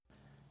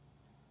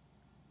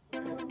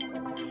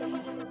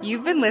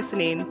You've been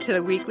listening to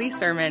the weekly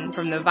sermon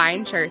from the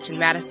Vine Church in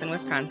Madison,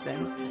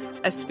 Wisconsin,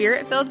 a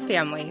spirit-filled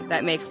family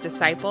that makes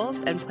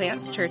disciples and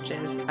plants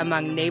churches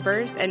among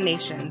neighbors and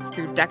nations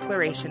through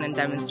declaration and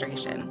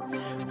demonstration.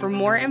 For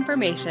more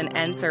information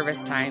and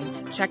service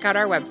times, check out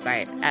our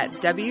website at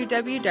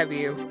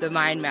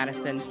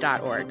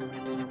www.thevinemadison.org.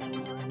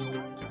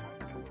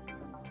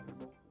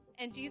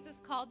 And Jesus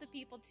called the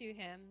people to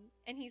him,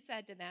 and he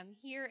said to them,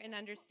 "Hear and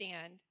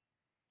understand.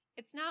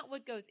 It's not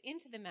what goes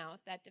into the mouth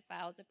that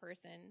defiles a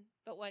person,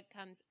 but what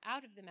comes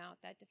out of the mouth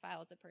that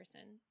defiles a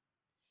person."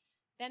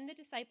 Then the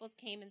disciples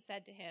came and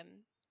said to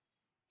him,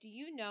 "Do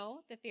you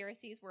know the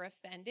Pharisees were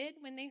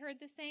offended when they heard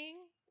the saying?"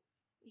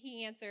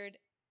 He answered,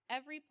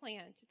 "Every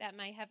plant that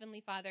my heavenly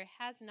Father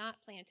has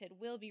not planted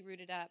will be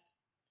rooted up.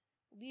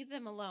 Leave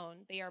them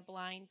alone, they are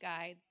blind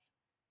guides.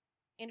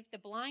 And if the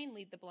blind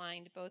lead the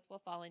blind, both will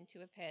fall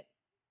into a pit."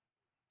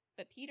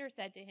 But Peter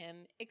said to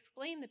him,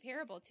 "Explain the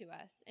parable to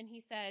us." And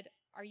he said,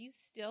 "Are you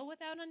still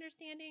without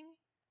understanding?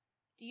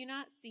 Do you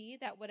not see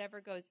that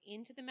whatever goes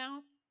into the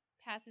mouth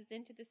passes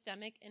into the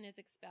stomach and is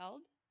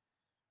expelled?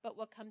 But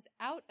what comes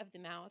out of the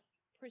mouth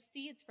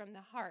proceeds from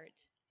the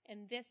heart,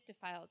 and this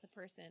defiles a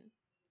person.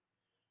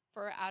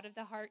 For out of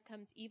the heart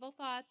comes evil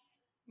thoughts,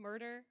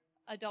 murder,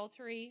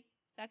 adultery,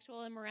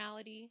 sexual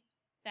immorality,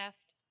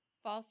 theft,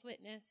 false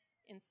witness,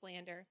 and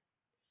slander.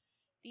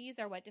 These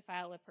are what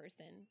defile a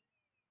person.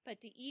 But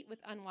to eat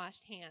with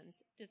unwashed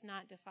hands does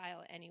not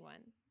defile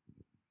anyone."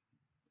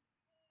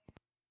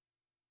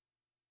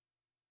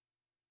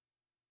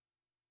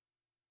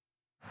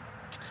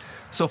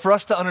 So for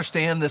us to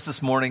understand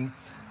this morning,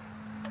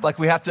 like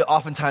we have to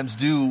oftentimes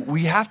do,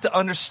 we have to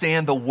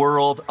understand the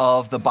world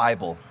of the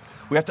Bible.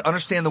 We have to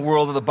understand the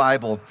world of the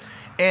Bible.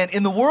 And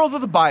in the world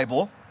of the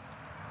Bible,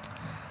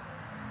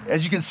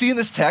 as you can see in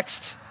this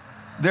text,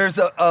 there's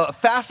a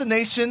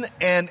fascination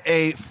and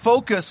a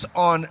focus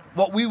on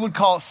what we would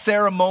call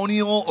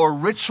ceremonial or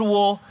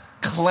ritual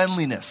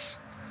cleanliness.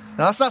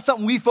 Now, that's not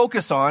something we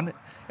focus on,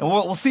 and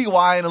we'll see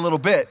why in a little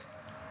bit.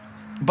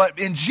 But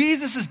in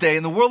Jesus' day,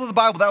 in the world of the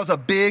Bible, that was a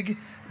big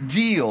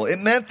deal. It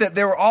meant that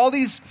there were all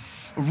these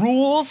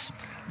rules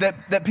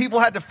that people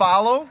had to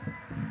follow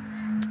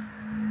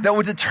that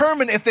would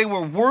determine if they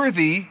were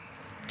worthy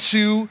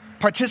to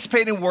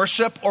participate in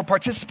worship or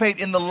participate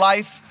in the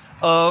life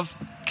of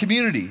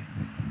community.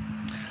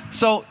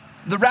 So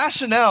the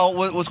rationale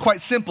was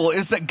quite simple,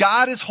 is that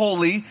God is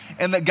holy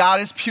and that God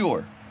is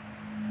pure.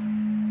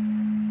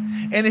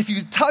 And if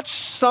you touch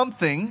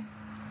something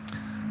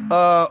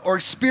or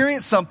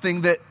experience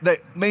something that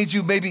made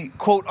you maybe,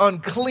 quote,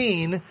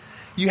 unclean,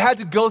 you had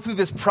to go through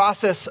this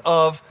process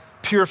of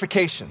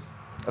purification,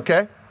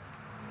 okay?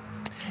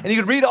 And you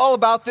can read all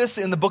about this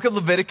in the book of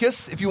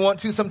Leviticus if you want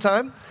to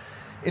sometime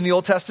in the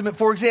Old Testament.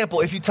 For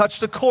example, if you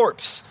touched a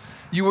corpse,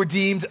 you were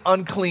deemed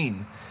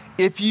unclean.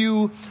 If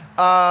you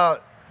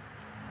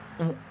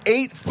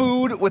ate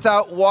food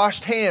without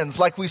washed hands,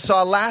 like we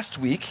saw last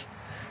week,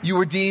 you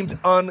were deemed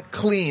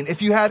unclean.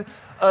 If you had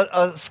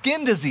a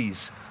skin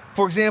disease,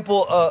 for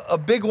example, a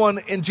big one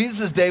in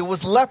Jesus' day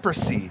was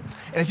leprosy.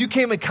 And if you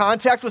came in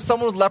contact with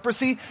someone with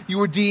leprosy, you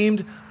were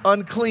deemed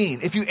unclean.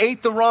 If you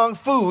ate the wrong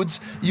foods,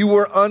 you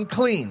were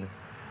unclean.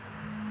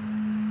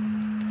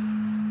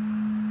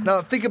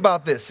 Now think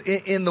about this.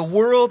 In the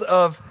world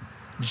of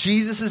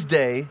Jesus'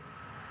 day,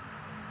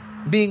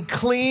 being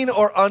clean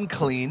or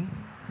unclean,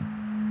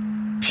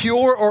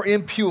 pure or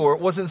impure,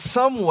 was in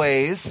some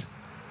ways,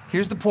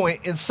 here's the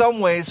point, in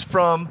some ways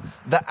from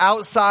the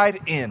outside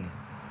in.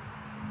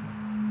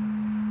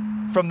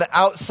 From the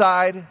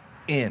outside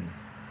in.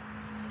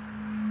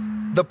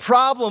 The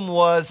problem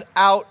was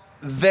out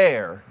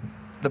there.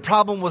 The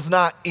problem was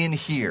not in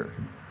here.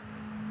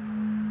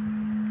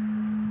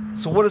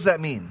 So what does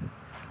that mean?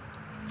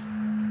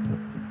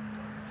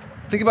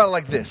 Think about it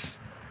like this.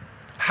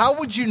 How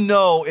would you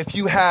know if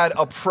you had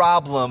a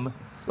problem,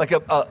 like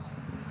a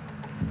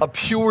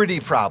purity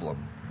problem?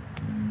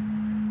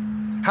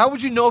 How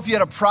would you know if you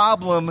had a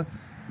problem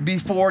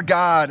before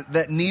God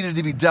that needed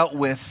to be dealt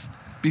with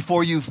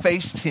before you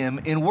faced him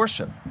in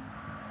worship?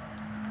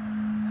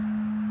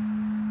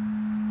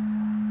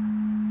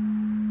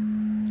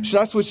 Should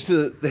I switch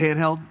to the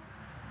handheld?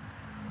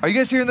 Are you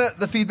guys hearing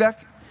the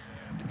feedback?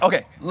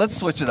 Okay, let's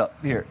switch it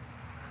up here.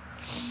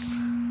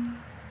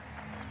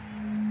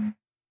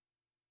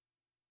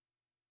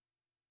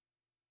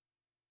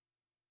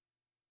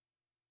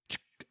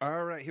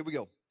 All right, here we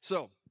go.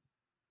 So,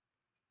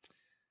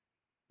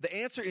 the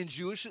answer in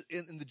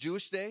the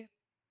Jewish day,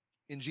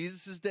 in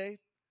Jesus' day,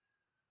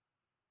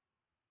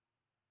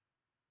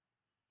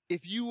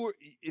 if you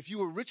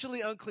were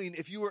ritually unclean,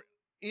 if you were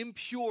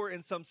impure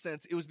in some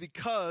sense, it was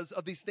because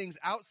of these things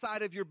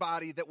outside of your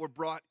body that were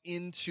brought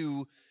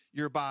into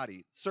your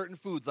body. Certain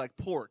foods like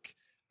pork,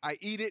 I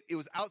eat it, it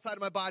was outside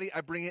of my body,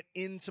 I bring it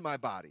into my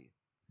body.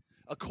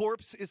 A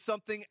corpse is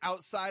something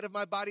outside of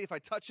my body. If I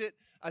touch it,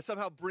 I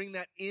somehow bring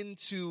that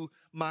into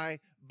my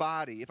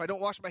body. If I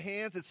don't wash my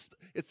hands,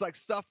 it's like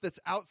stuff that's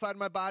outside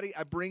my body,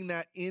 I bring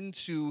that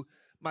into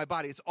my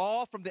body. It's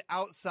all from the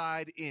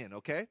outside in,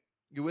 okay?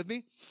 You with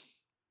me?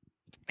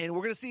 And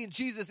we're going to see in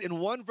Jesus, in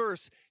one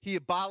verse, he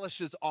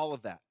abolishes all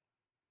of that.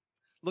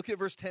 Look at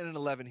verse 10 and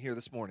 11 here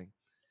this morning.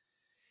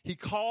 He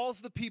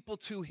calls the people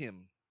to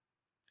him,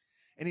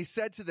 and he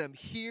said to them,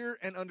 hear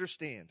and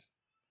understand.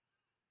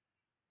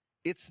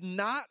 It's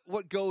not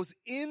what goes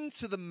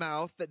into the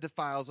mouth that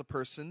defiles a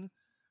person,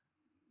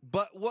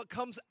 but what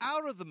comes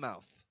out of the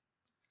mouth.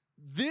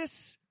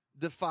 This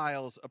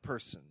defiles a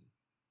person.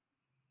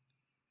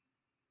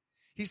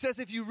 He says,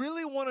 if you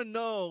really want to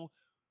know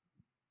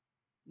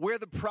where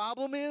the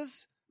problem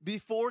is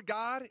before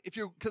God, if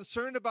you're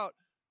concerned about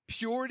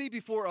purity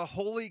before a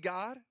holy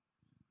God,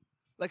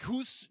 like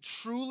who's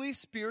truly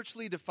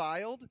spiritually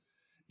defiled,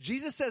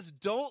 Jesus says,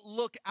 don't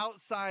look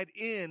outside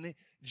in.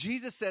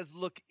 Jesus says,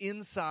 look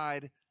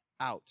inside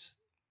out.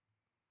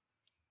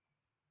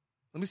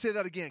 Let me say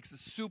that again, because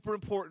it's super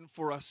important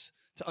for us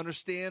to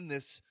understand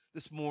this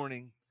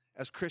morning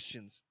as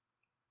Christians.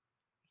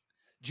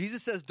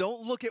 Jesus says,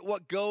 don't look at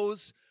what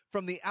goes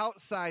from the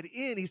outside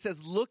in. He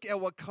says, look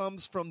at what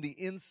comes from the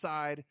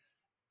inside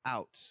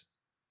out.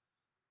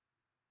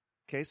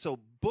 Okay, so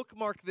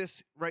bookmark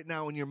this right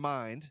now in your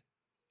mind.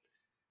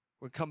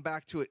 We'll come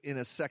back to it in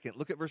a second.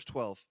 Look at verse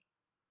 12.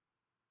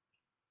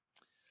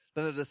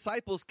 Then the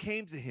disciples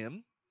came to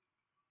him.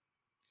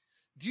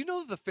 Do you know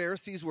that the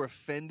Pharisees were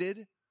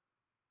offended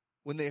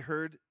when they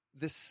heard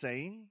this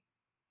saying?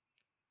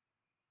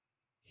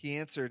 He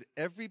answered,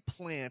 every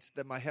plant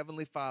that my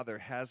heavenly Father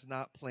has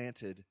not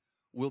planted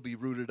will be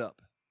rooted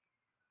up.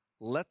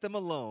 Let them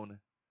alone.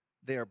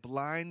 They are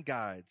blind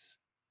guides.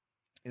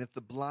 And if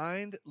the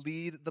blind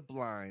lead the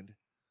blind,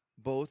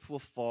 both will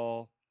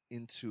fall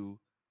into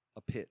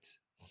a pit.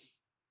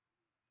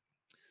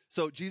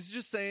 So Jesus is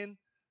just saying,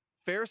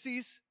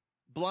 Pharisees,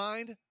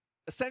 blind,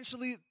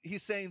 essentially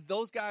he's saying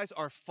those guys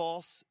are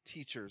false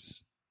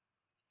teachers.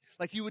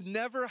 Like you would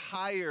never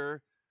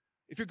hire,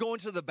 if you're going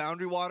to the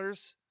Boundary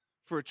Waters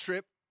for a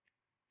trip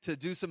to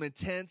do some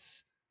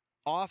intense,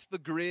 off the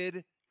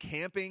grid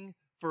camping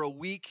for a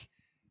week,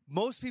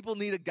 most people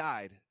need a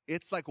guide.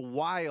 It's like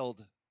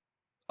wild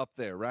up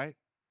there, right?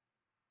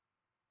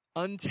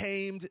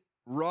 Untamed,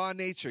 raw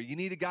nature. You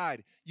need a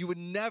guide. You would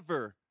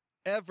never,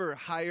 ever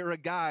hire a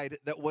guide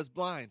that was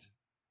blind.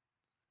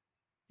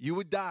 You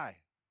would die,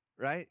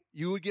 right?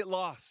 You would get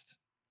lost.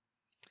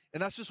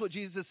 And that's just what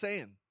Jesus is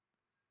saying.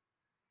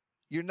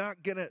 You're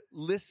not going to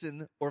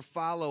listen or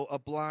follow a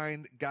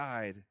blind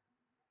guide.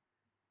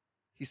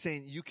 He's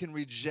saying you can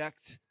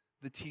reject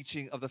the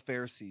teaching of the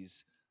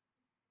Pharisees.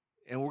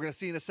 And we're going to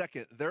see in a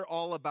second, they're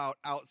all about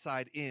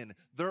outside in.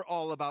 They're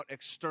all about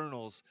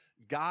externals.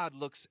 God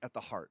looks at the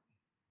heart.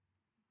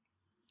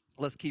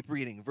 Let's keep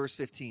reading. Verse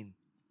 15.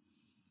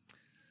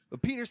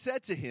 But Peter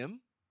said to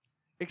him,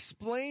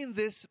 explain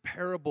this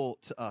parable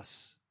to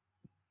us.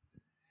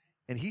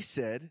 And he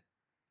said,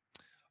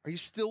 are you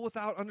still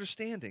without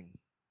understanding?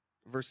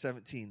 Verse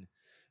 17.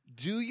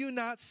 Do you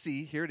not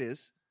see, here it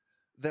is,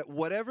 that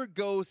whatever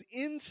goes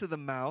into the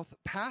mouth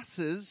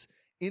passes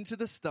into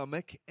the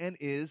stomach and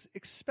is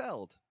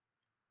expelled?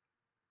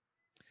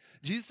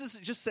 Jesus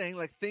is just saying,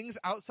 like things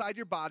outside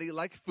your body,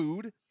 like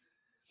food,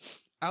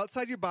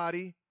 outside your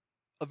body,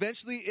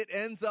 eventually it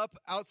ends up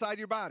outside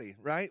your body,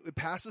 right? It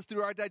passes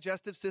through our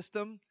digestive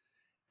system,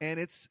 and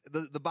it's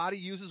the body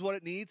uses what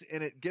it needs,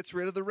 and it gets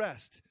rid of the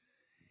rest.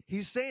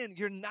 He's saying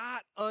you're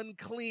not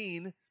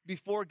unclean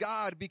before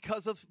God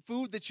because of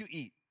food that you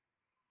eat.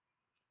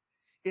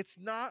 It's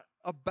not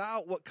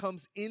about what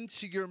comes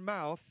into your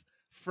mouth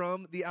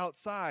from the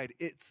outside.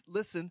 It's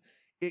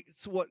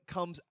what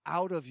comes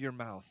out of your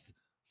mouth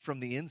from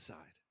the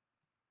inside.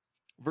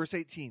 Verse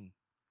 18,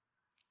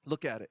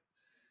 look at it.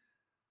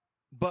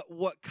 But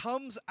what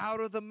comes out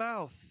of the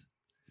mouth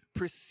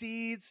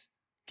proceeds,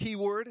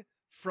 keyword,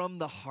 from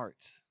the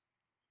heart.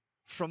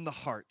 From the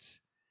heart.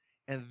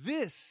 And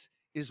this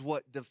is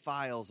what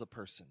defiles a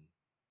person.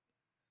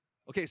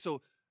 Okay,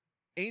 so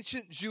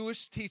ancient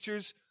Jewish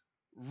teachers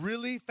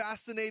really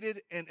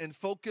fascinated and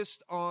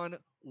focused on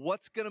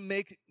what's going to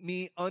make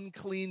me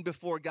unclean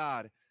before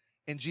God.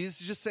 And Jesus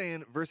is just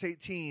saying, verse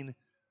 18,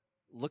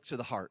 look to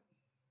the heart.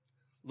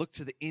 Look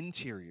to the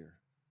interior.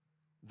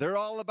 They're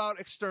all about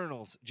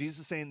externals. Jesus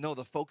is saying, no,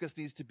 the focus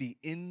needs to be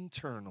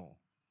internal.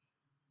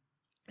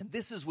 And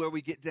this is where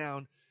we get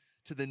down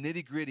to the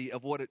nitty-gritty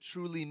of what it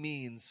truly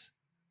means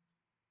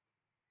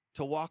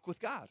to walk with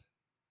God.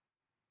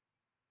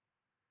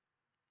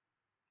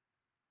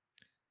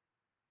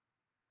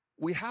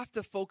 We have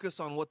to focus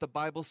on what the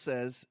Bible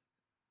says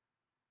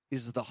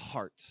is the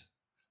heart.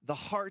 The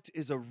heart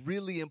is a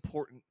really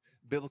important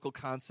biblical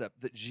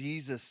concept that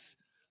Jesus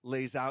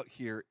lays out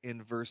here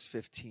in verse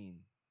 18.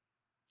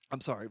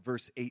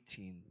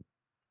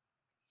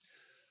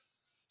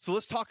 So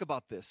let's talk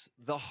about this,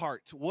 the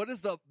heart. What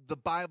does the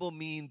Bible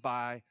mean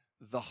by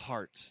the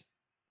heart?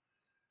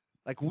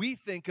 Like we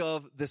think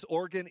of this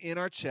organ in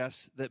our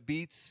chest that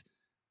beats,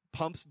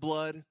 pumps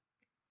blood,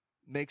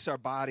 makes our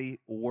body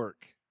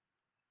work.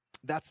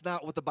 That's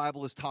not what the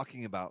Bible is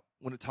talking about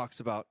when it talks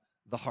about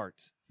the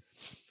heart.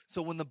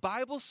 So when the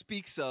Bible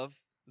speaks of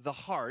the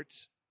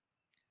heart,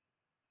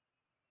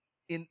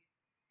 in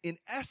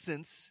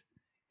essence,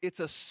 it's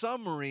a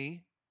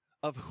summary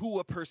of who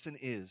a person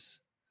is.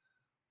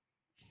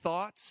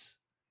 Thoughts,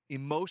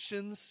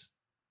 emotions,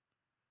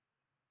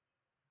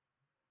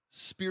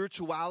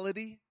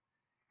 spirituality.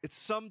 It's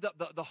summed up.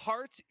 The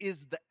heart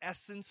is the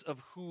essence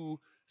of who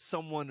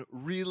someone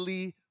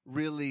really,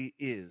 really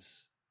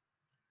is.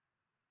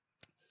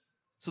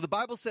 So the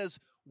Bible says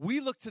we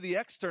look to the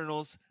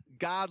externals,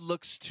 God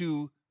looks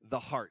to the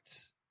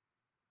heart.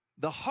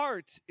 The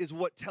heart is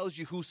what tells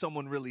you who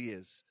someone really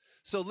is.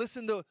 So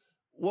listen to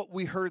what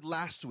we heard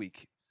last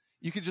week.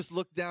 You can just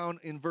look down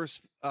in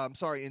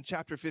in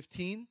chapter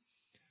 15,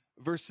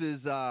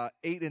 verses 8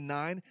 and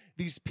 9.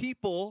 These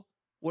people,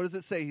 what does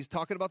it say? He's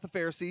talking about the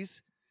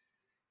Pharisees.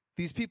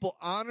 These people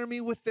honor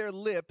me with their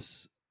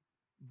lips,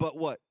 but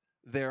what?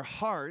 Their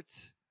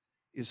heart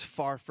is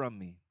far from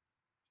me.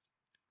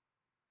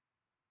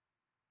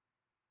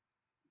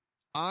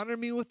 Honor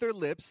me with their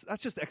lips.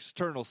 That's just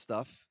external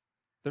stuff.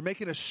 They're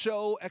making a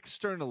show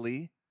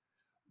externally,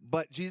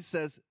 but Jesus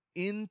says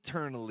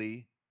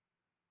internally,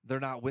 they're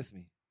not with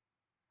me.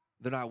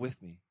 They're not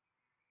with me.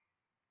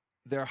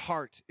 Their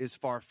heart is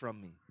far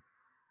from me.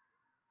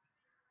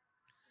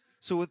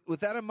 So with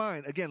that in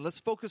mind, again, let's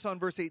focus on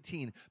verse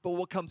 18. But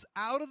what comes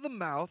out of the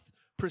mouth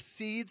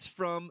proceeds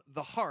from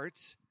the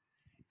heart,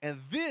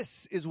 and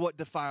this is what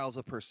defiles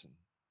a person.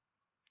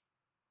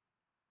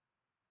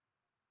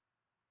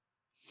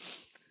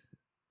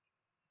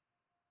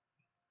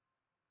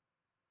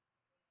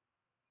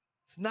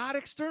 It's not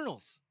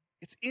externals.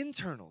 It's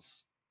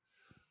internals.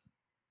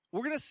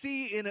 We're going to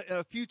see in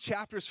a few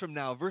chapters from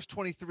now, verse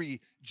 23,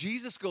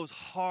 Jesus goes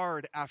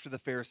hard after the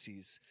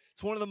Pharisees.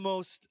 It's one of the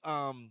most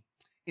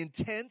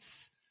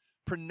intense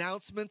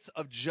pronouncements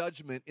of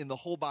judgment in the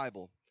whole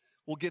Bible.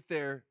 We'll get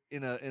there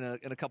in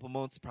a couple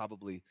months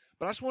probably.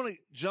 But I just want to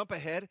jump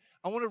ahead.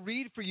 I want to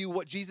read for you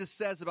what Jesus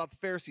says about the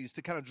Pharisees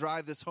to kind of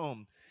drive this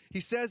home. He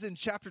says in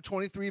chapter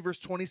 23, verse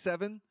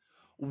 27,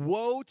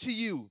 "Woe to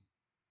you."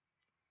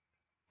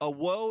 A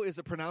woe is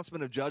a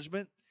pronouncement of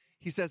judgment.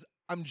 He says,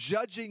 I'm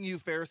judging you,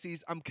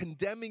 Pharisees. I'm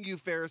condemning you,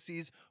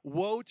 Pharisees.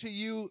 Woe to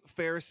you,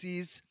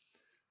 Pharisees,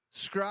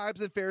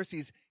 scribes and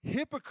Pharisees,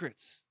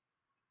 hypocrites.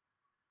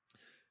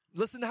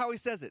 Listen to how he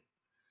says it.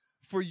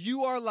 For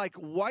you are like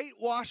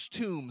whitewashed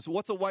tombs.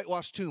 What's a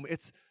whitewashed tomb?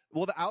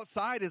 The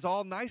outside is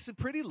all nice and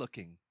pretty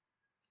looking.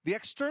 The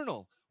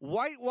external,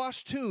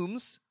 whitewashed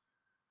tombs,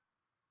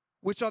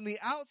 which on the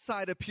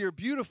outside appear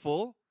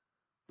beautiful,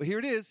 but here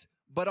it is,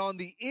 but on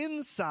the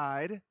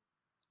inside,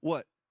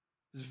 what?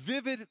 This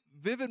vivid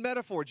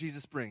metaphor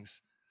Jesus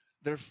brings.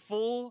 They're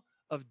full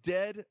of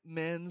dead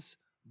men's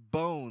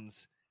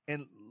bones.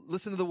 And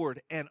listen to the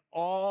word, and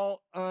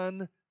all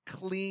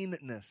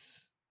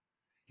uncleanness.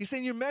 He's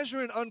saying you're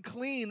measuring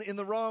unclean in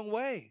the wrong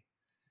way.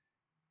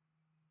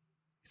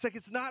 It's like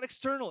it's not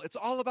external. It's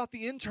all about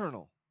the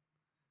internal.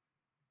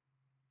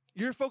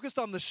 You're focused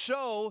on the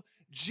show.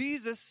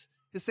 Jesus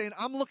is saying,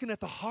 I'm looking at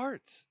the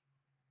heart.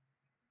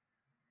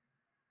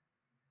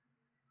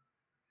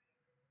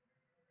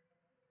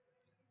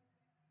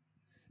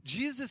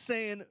 Jesus is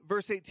saying,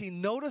 verse 18,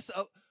 notice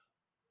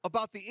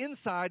about the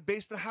inside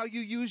based on how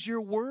you use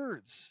your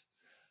words.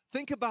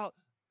 Think about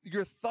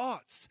your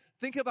thoughts.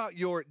 Think about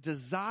your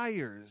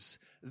desires.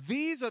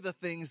 These are the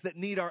things that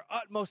need our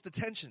utmost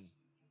attention.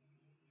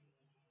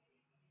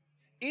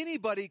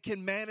 Anybody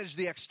can manage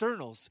the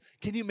externals.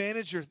 Can you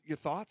manage your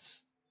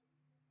thoughts?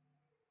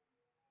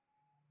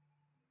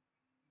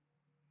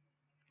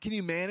 Can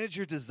you manage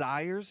your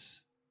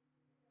desires?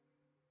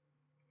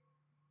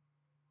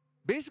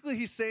 Basically,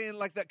 he's saying,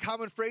 like that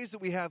common phrase that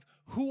we have,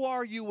 who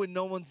are you when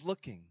no one's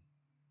looking?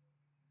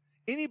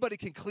 Anybody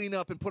can clean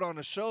up and put on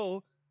a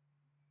show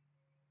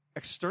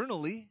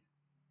externally,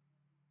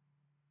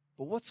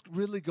 but what's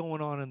really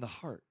going on in the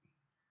heart?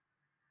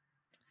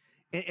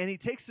 And he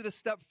takes it a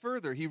step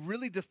further. He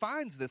really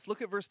defines this.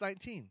 Look at verse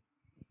 19.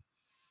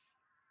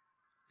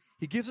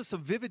 He gives us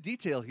some vivid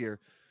detail here.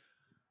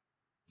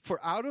 For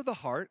out of the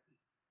heart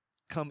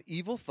come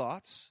evil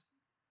thoughts,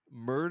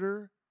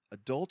 murder,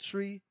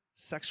 adultery,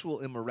 sexual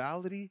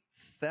immorality,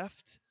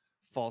 theft,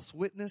 false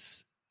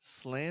witness,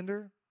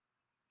 slander.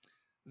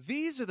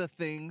 These are the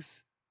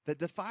things that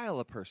defile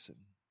a person.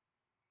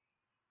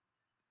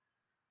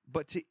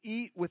 But to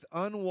eat with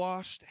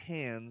unwashed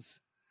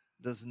hands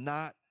does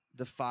not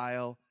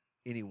defile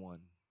anyone.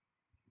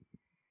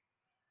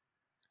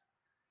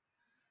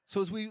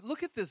 So as we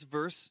look at this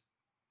verse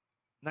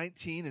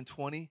 19 and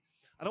 20,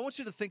 I don't want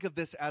you to think of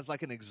this as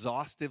like an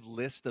exhaustive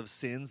list of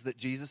sins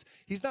that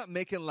he's not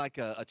making like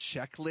a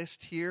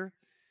checklist here.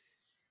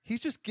 He's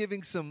just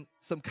giving some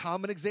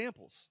common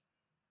examples.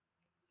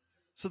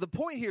 So the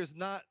point here is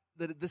not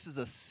that this is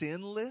a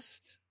sin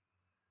list,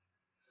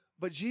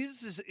 but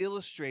Jesus is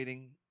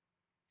illustrating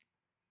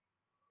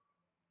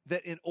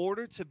that in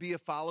order to be a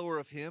follower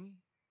of him,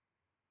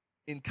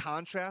 in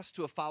contrast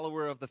to a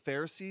follower of the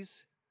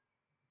Pharisees,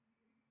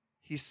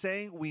 he's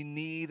saying we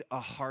need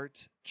a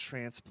heart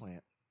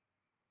transplant.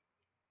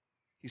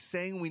 He's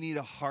saying we need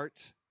a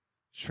heart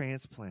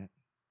transplant.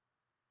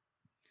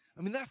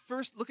 I mean,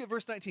 look at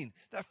verse 19.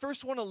 That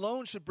first one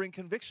alone should bring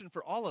conviction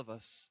for all of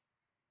us.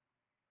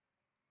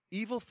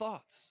 Evil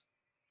thoughts.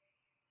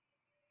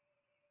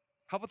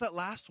 How about that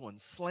last one?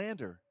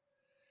 Slander.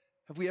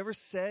 Have we ever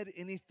said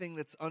anything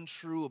that's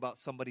untrue about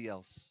somebody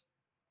else?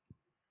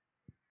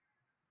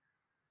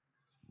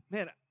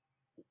 Man,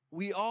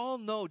 we all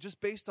know, just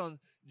based on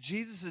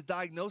Jesus'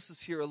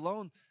 diagnosis here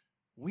alone,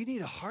 we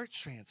need a heart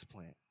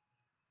transplant.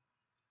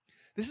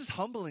 This is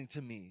humbling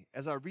to me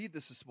as I read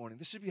this morning.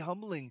 This should be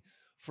humbling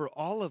for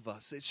all of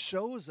us. It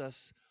shows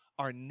us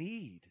our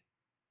need.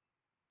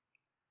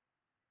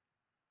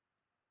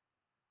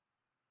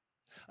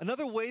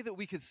 Another way that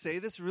we could say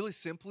this really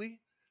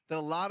simply, that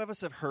a lot of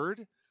us have heard,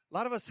 a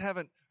lot of us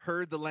haven't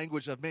heard the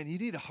language of, man, you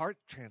need a heart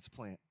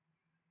transplant.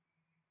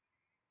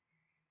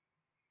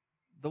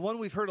 The one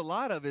we've heard a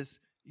lot of is,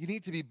 you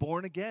need to be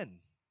born again.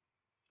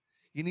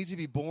 You need to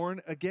be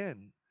born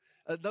again.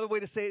 Another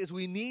way to say it is,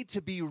 we need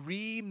to be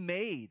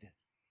remade.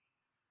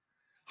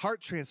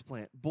 Heart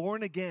transplant,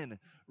 born again,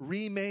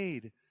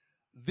 remade.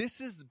 This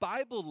is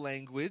Bible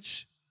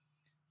language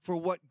for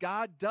what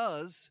God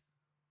does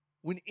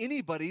when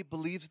anybody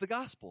believes the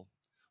gospel,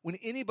 when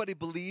anybody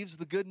believes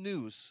the good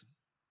news.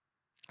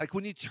 Like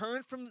when you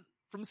turn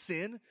from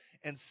sin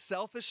and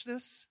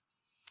selfishness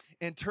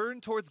and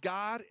turn towards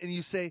God and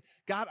you say,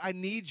 God, I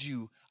need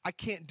you. I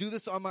can't do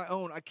this on my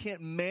own. I can't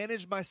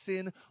manage my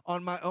sin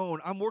on my own.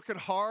 I'm working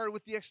hard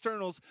with the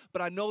externals,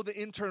 but I know the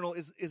internal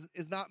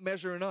is not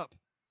measuring up.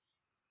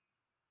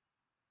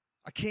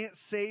 I can't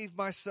save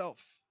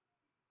myself.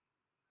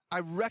 I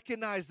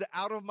recognize that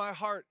out of my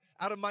heart,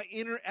 out of my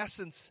inner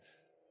essence,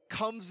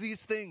 comes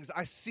these things.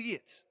 I see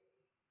it.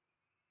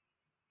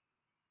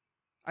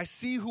 I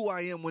see who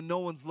I am when no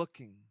one's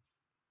looking.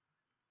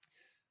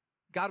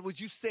 God, would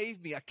you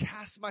save me? I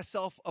cast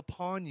myself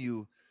upon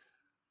you.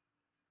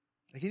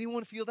 Like,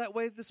 anyone feel that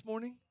way this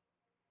morning?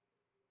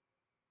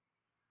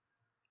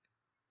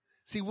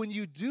 See, when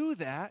you do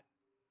that,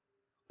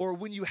 or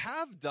when you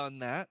have done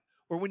that,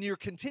 or when you're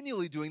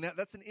continually doing that,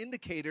 that's an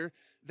indicator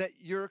that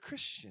you're a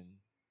Christian.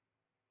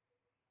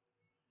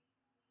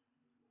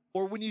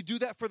 Or when you do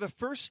that for the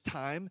first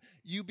time,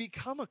 you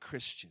become a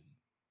Christian.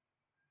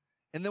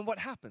 And then what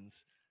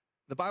happens?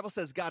 The Bible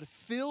says God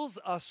fills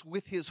us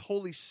with his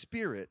Holy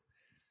Spirit.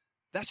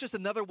 That's just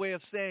another way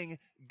of saying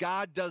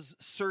God does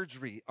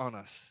surgery on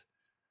us.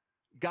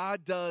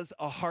 God does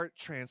a heart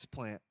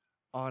transplant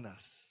on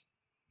us.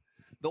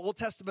 The Old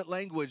Testament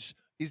language,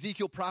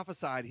 Ezekiel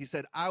prophesied, he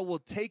said, I will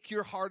take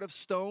your heart of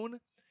stone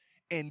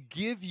and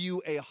give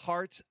you a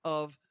heart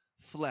of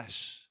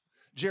flesh.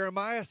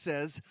 Jeremiah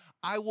says,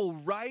 I will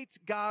write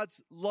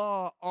God's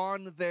law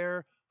on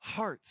their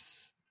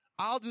hearts.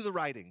 I'll do the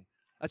writing.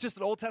 That's just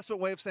an Old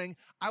Testament way of saying,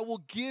 I will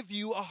give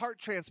you a heart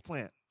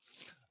transplant.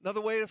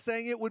 Another way of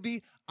saying it would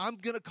be, I'm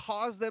going to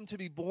cause them to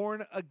be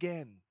born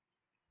again.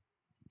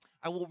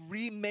 I will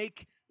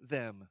remake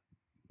them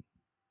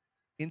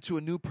into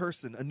a new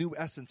person, a new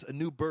essence, a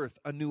new birth,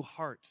 a new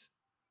heart.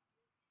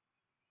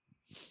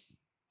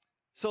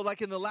 So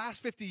like in the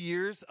last 50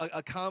 years,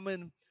 a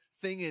common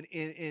thing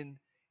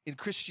in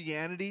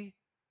Christianity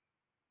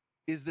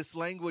is this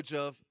language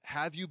of,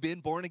 have you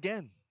been born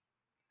again?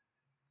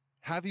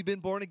 Have you been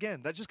born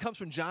again? That just comes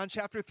from John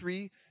chapter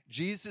 3.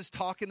 Jesus is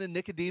talking to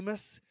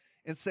Nicodemus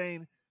and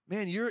saying,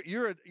 man,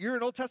 you're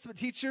an Old Testament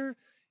teacher.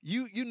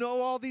 You know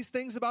all these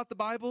things about the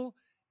Bible,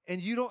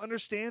 and you don't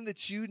understand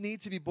that you need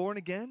to be born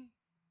again?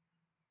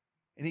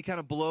 And he kind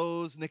of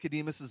blows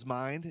Nicodemus's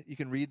mind. You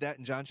can read that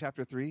in John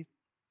chapter 3.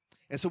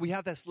 And so we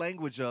have this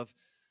language of,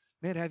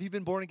 man, have you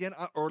been born again?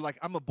 Or like,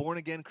 I'm a born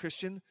again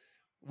Christian.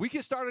 We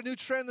can start a new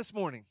trend this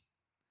morning.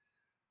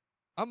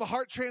 I'm a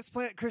heart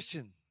transplant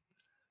Christian.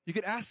 You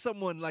could ask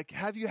someone, like,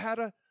 have you had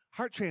a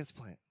heart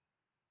transplant?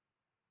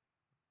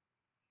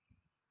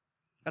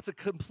 That's a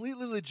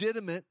completely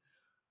legitimate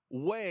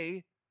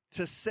way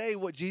to say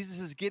what Jesus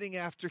is getting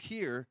after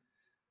here.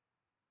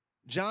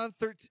 John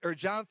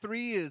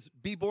 3 is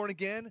be born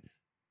again.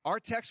 Our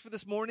text for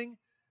this morning,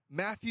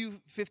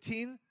 Matthew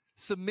 15,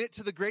 submit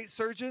to the great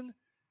surgeon,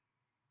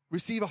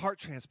 receive a heart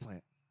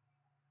transplant.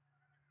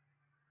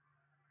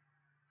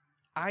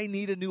 I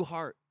need a new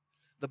heart.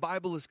 The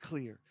Bible is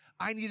clear.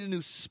 I need a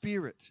new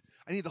spirit.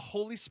 I need the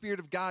Holy Spirit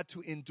of God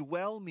to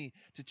indwell me,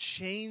 to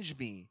change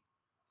me.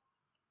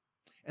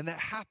 And that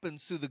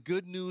happens through the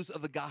good news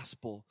of the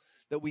gospel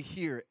that we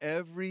hear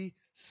every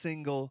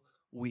single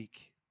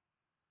week.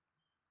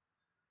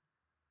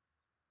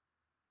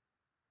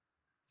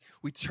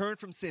 We turn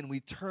from sin. We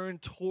turn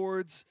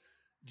towards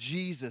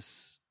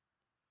Jesus.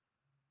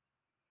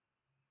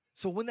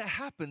 So when that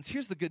happens,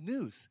 here's the good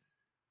news.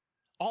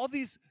 All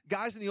these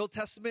guys in the Old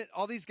Testament,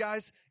 all these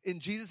guys in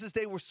Jesus'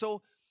 day were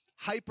so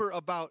hyper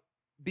about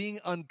being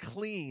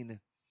unclean.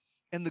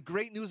 And the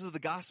great news of the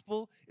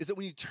gospel is that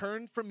when you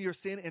turn from your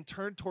sin and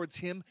turn towards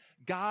him,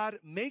 God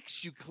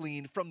makes you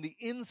clean from the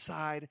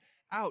inside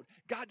out.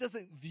 God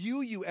doesn't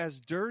view you as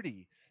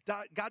dirty.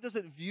 God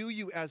doesn't view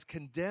you as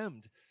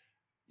condemned.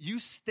 You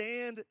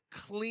stand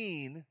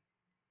clean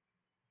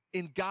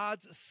in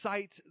God's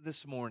sight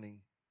this morning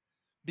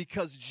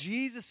because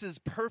Jesus'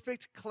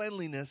 perfect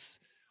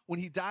cleanliness, when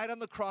he died on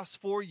the cross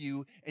for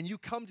you and you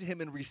come to him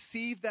and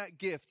receive that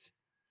gift,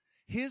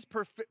 his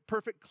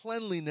perfect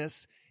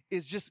cleanliness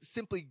is just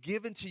simply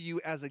given to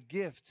you as a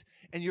gift,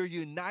 and you're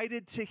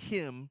united to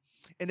him,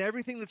 and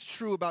everything that's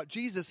true about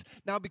Jesus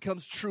now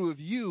becomes true of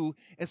you.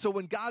 And so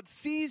when God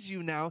sees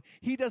you now,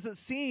 he doesn't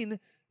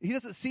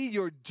see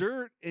your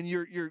dirt and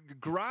your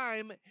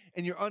grime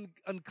and your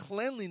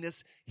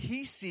uncleanliness.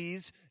 He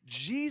sees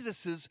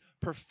Jesus's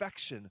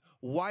perfection,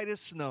 white as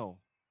snow.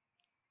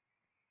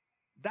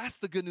 That's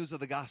the good news of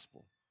the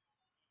gospel.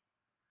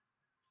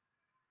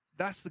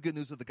 That's the good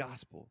news of the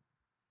gospel.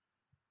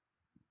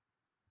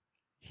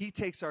 He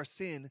takes our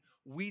sin,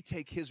 we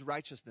take his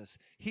righteousness.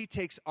 He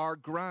takes our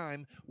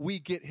grime, we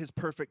get his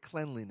perfect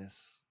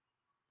cleanliness.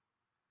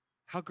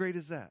 How great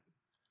is that?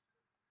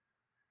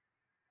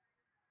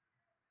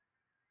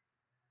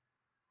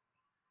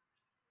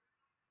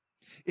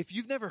 If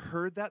you've never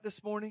heard that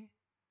this morning,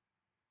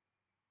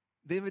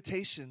 the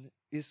invitation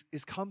is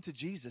come to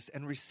Jesus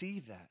and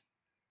receive that.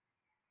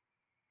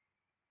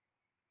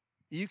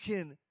 You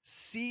can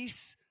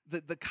cease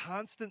the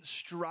constant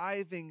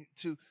striving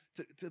to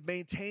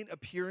maintain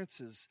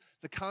appearances,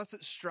 the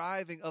constant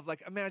striving of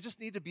like, I just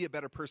need to be a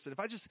better person. If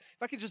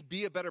I can just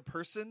be a better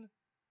person,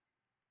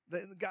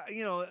 then God,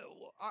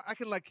 I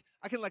can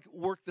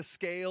work the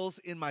scales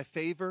in my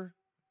favor,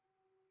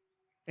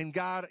 and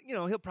God,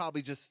 he'll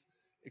probably just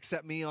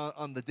accept me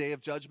on the day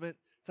of judgment.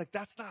 It's like,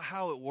 that's not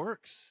how it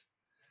works.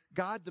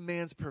 God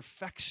demands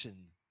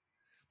perfection,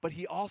 but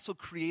he also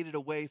created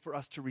a way for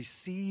us to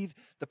receive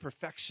the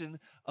perfection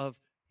of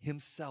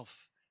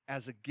himself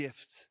as a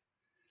gift.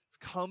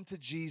 Come to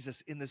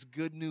Jesus in this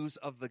good news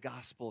of the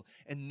gospel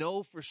and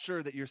know for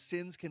sure that your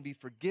sins can be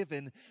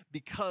forgiven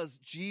because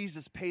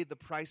Jesus paid the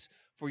price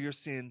for your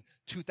sin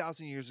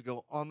 2,000 years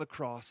ago on the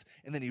cross,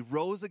 and then he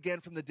rose again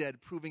from the dead,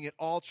 proving it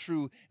all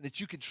true, and that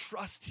you can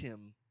trust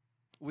him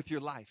with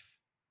your life.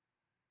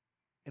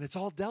 And it's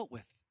all dealt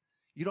with.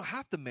 You don't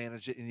have to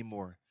manage it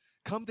anymore.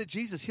 Come to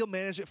Jesus. He'll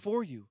manage it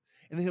for you.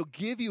 And then he'll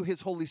give you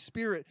his Holy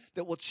Spirit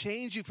that will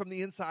change you from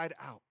the inside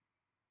out.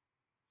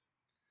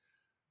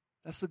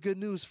 That's the good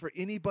news for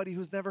anybody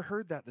who's never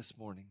heard that this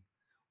morning.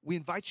 We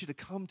invite you to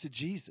come to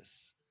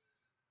Jesus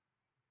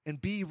and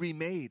be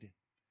remade.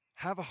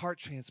 Have a heart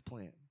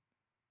transplant.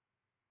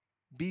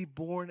 Be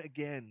born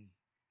again.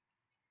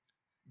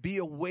 Be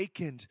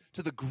awakened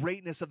to the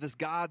greatness of this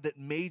God that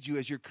made you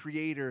as your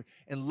creator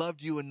and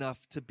loved you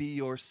enough to be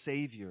your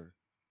Savior.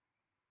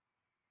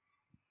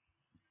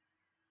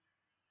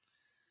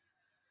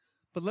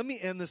 But let me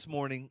end this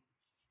morning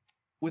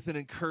with an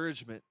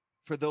encouragement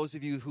for those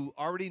of you who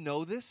already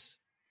know this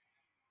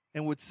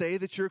and would say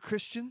that you're a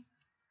Christian.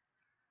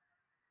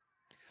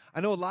 I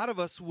know a lot of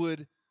us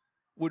would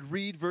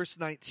read verse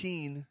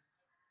 19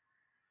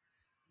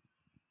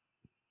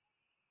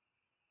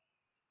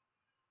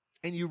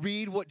 and you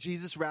read what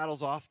Jesus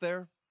rattles off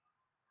there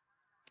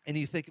and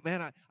you think,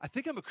 man, I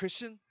think I'm a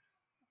Christian.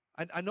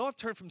 I know I've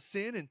turned from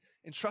sin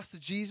and trusted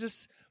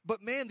Jesus,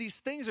 but man, these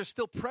things are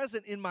still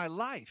present in my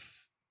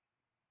life.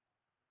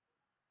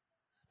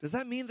 Does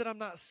that mean that I'm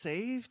not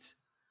saved?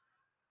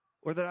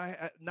 Or that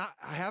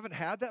I haven't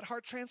had that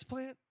heart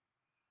transplant?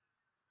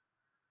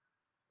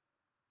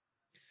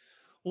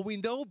 Well, we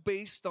know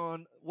based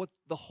on what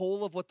the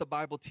whole of what the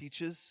Bible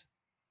teaches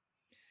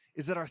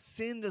is that our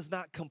sin does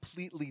not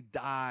completely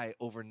die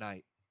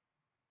overnight.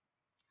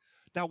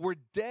 Now, we're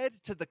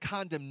dead to the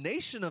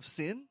condemnation of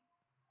sin,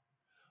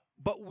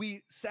 but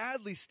we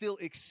sadly still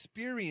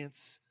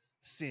experience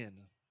sin.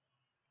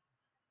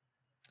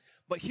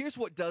 But here's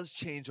what does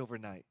change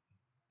overnight.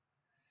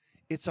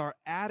 It's our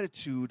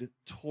attitude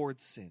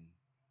towards sin.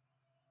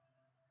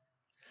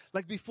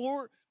 Like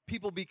before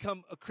people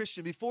become a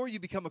Christian, before you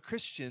become a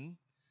Christian,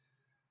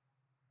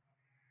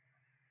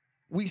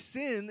 we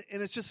sin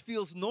and it just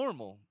feels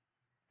normal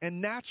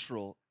and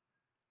natural.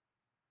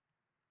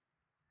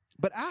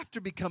 But after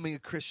becoming a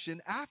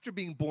Christian, after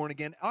being born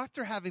again,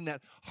 after having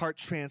that heart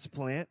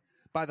transplant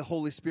by the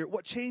Holy Spirit,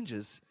 what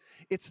changes?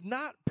 It's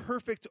not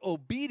perfect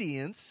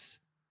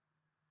obedience,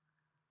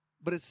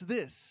 but it's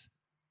this.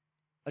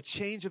 A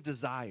change of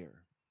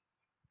desire,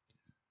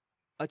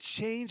 a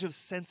change of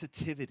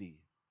sensitivity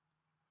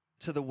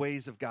to the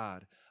ways of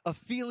God, a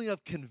feeling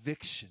of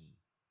conviction,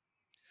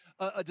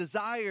 a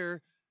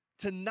desire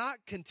to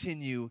not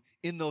continue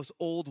in those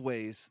old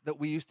ways that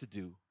we used to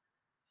do.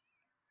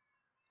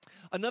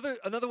 Another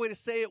way to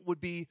say it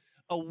would be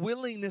a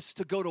willingness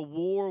to go to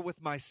war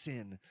with my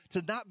sin,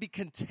 to not be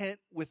content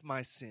with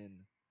my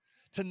sin,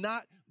 to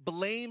not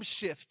blame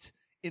shift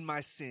in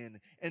my sin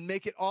and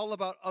make it all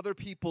about other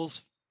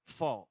people's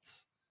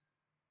fault,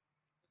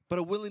 but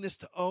a willingness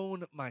to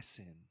own my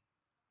sin.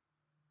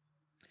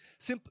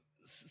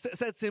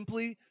 Said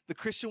simply, the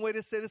Christian way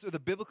to say this, or the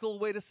biblical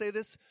way to say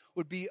this,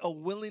 would be a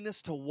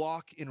willingness to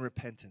walk in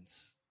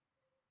repentance.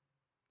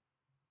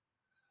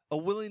 A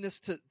willingness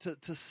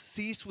to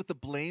cease with the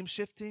blame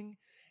shifting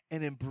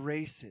and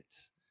embrace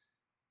it.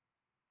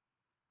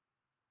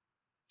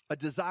 A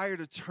desire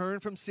to turn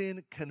from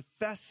sin,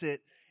 confess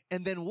it,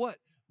 and then what?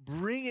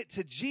 Bring it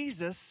to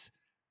Jesus.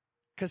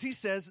 Because he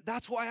says,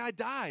 that's why I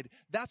died.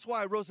 That's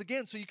why I rose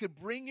again. So you could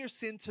bring your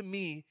sin to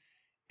me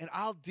and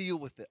I'll deal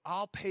with it.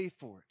 I'll pay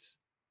for it.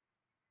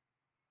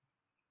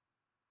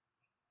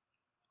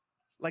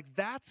 Like,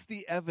 that's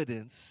the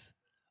evidence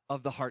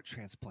of the heart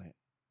transplant,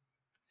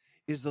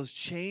 is those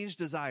changed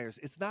desires.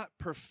 It's not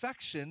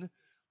perfection,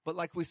 but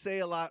like we say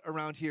a lot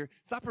around here,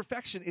 it's not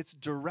perfection, it's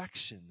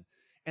direction.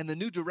 And the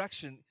new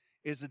direction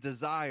is a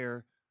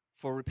desire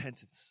for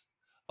repentance,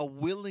 a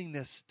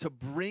willingness to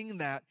bring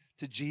that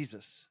to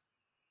Jesus.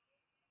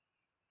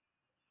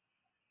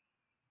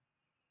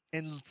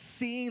 And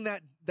seeing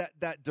that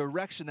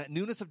direction, that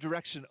newness of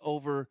direction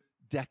over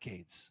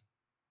decades.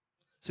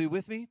 So you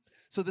with me?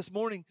 So this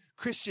morning,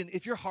 Christian,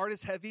 if your heart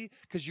is heavy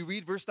because you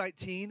read verse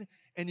 19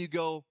 and you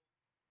go,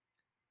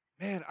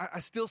 man,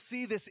 I still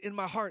see this in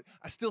my heart.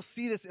 I still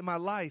see this in my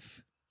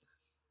life.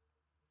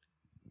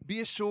 Be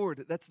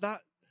assured that's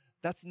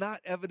not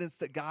evidence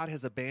that God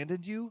has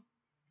abandoned you.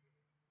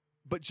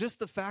 But just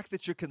the fact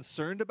that you're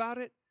concerned about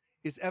it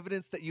is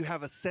evidence that you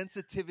have a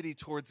sensitivity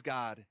towards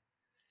God.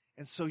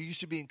 And so you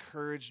should be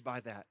encouraged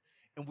by that.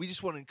 And we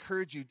just want to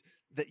encourage you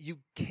that you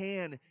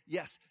can,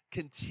 yes,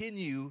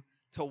 continue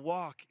to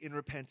walk in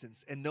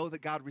repentance and know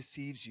that God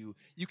receives you.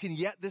 You can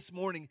yet this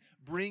morning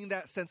bring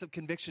that sense of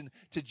conviction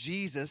to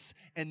Jesus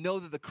and know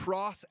that the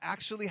cross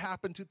actually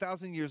happened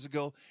 2,000 years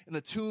ago and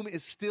the tomb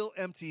is still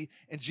empty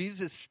and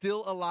Jesus is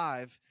still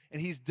alive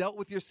and he's dealt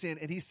with your sin.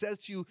 And he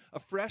says to you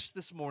afresh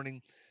this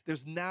morning,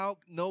 there's now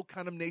no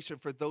condemnation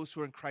for those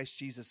who are in Christ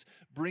Jesus.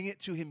 Bring it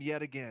to him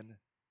yet again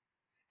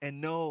and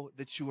know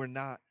that you are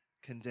not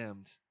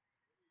condemned.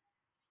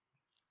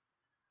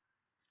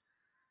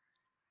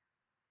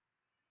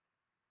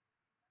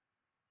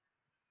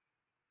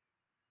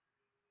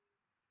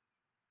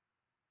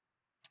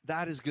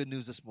 That is good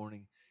news this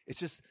morning. It's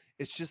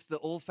just the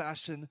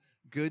old-fashioned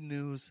good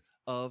news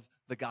of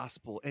the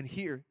gospel. And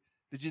here,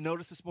 did you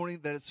notice this morning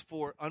that it's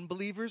for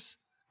unbelievers,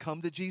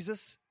 come to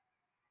Jesus,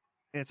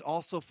 and it's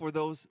also for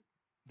those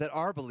that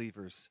are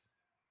believers.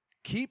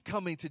 Keep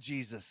coming to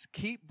Jesus.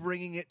 Keep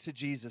bringing it to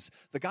Jesus.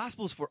 The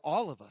gospel is for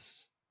all of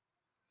us.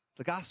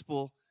 The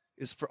gospel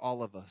is for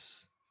all of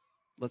us.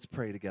 Let's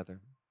pray together.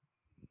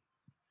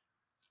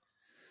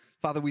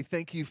 Father, we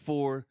thank you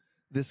for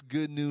this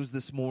good news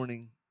this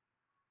morning,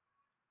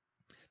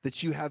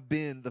 that you have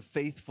been the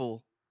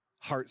faithful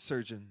heart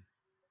surgeon.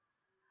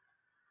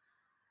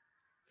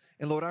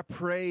 And Lord, I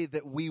pray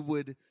that we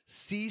would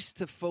cease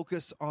to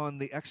focus on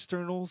the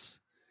externals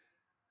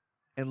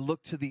and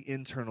look to the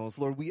internals.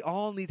 Lord, we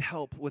all need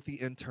help with the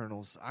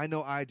internals. I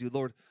know I do.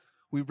 Lord,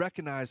 we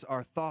recognize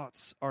our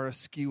thoughts are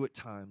askew at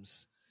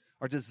times.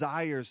 Our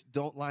desires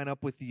don't line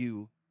up with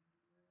you.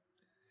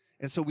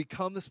 And so we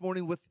come this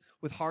morning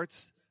with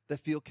hearts that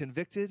feel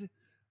convicted,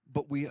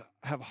 but we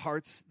have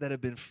hearts that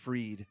have been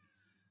freed.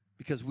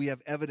 Because we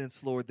have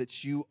evidence, Lord,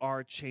 that you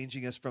are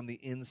changing us from the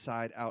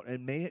inside out.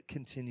 And may it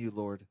continue,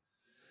 Lord.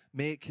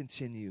 May it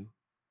continue.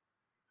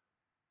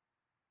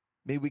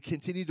 May we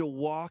continue to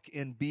walk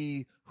and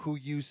be who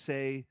you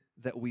say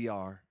that we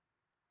are.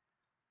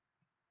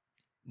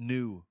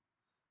 New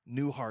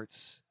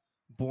hearts,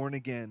 born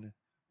again,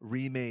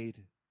 remade.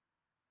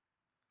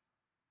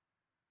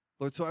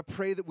 Lord, so I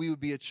pray that we would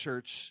be a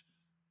church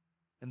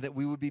and that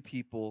we would be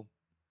people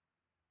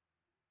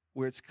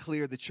where it's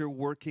clear that you're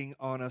working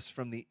on us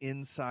from the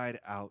inside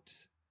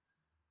out.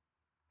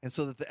 And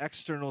so that the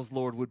externals,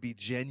 Lord, would be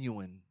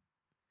genuine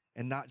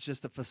and not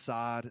just a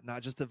facade,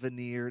 not just a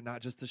veneer,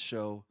 not just a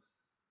show.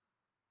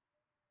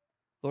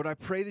 Lord, I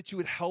pray that you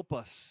would help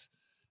us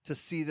to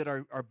see that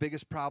our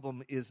biggest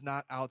problem is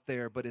not out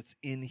there, but it's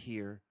in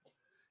here.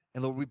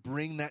 And Lord, we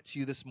bring that to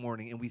you this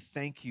morning, and we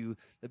thank you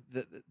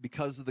that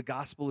because the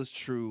gospel is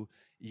true,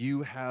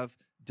 you have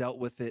dealt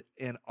with it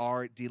and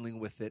are dealing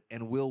with it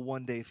and will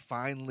one day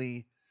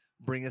finally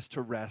bring us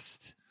to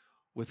rest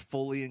with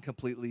fully and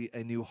completely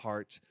a new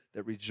heart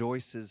that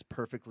rejoices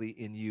perfectly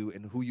in you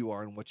and who you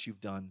are and what you've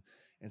done.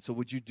 And so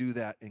would you do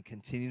that and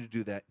continue to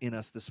do that in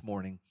us this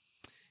morning?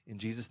 In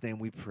Jesus' name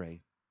we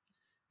pray.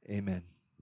 Amen.